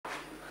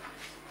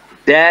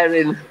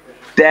Daring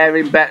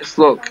bets.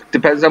 Look,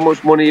 depends how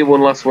much money you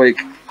won last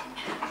week.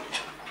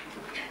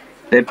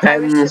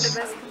 Depends.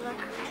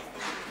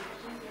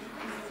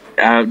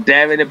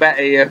 Daring a bet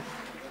here.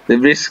 The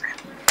risk.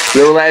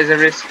 Roulette is a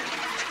risk.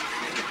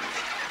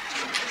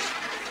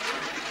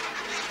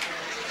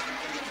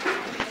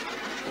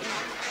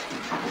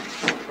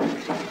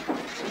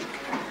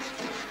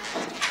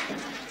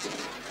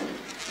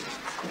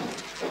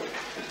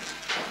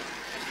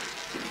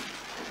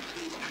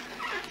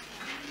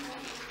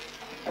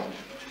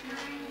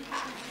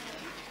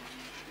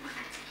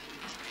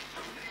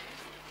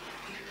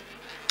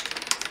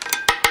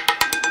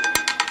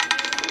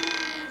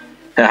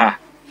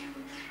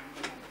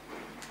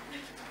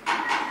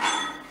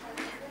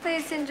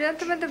 Ladies and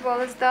gentlemen, the ball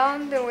is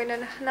down. The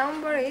winner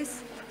number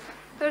is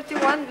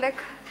 31 black.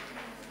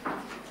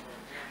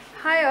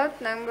 High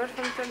odd number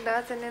from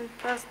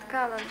 2001st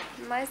column.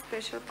 My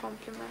special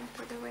compliment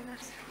to the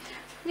winners.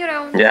 Your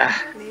own. Yeah,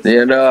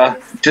 you know,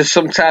 just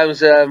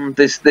sometimes never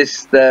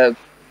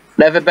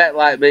bet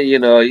like me. You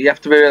know, you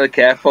have to be really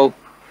careful.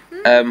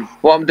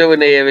 What I'm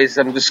doing here is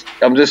I'm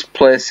just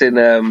placing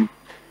 1,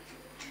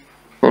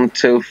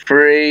 2,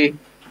 3,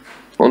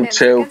 1,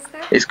 2.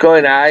 It's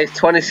going high.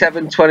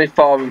 27,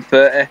 24, and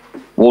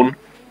 31.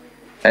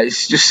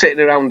 It's just sitting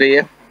around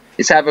here.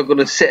 It's either going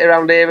to sit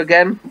around here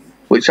again,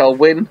 which I'll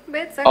win,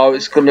 or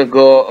it's going to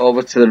go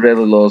over to the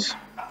really lows.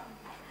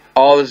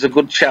 Or there's a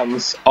good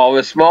chance, or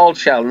a small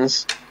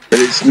chance, that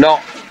it's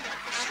not.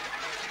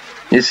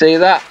 You see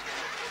that?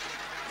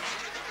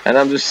 And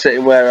I'm just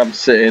sitting where I'm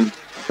sitting.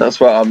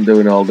 That's what I'm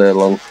doing all day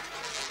long.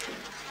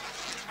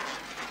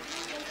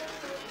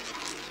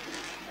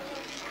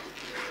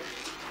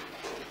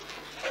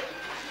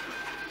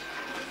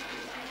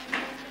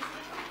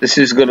 This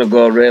is gonna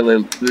go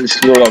really. This is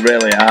gonna go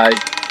really high.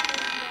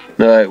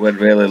 No, it went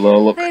really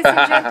low. Look. Ladies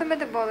and gentlemen,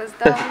 the ball is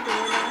down. The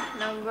winner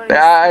number is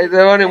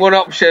there's only one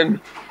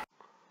option.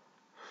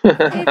 8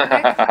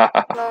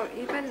 black, low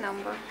even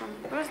number from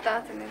first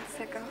dot and then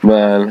second.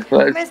 Man,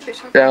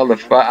 let's tell the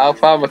how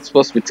far am I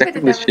supposed to be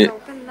taking this shit?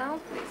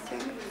 Now, please.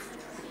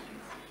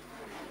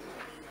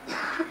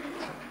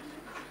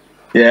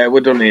 Yeah, we're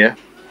done here.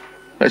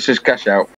 Let's just cash out.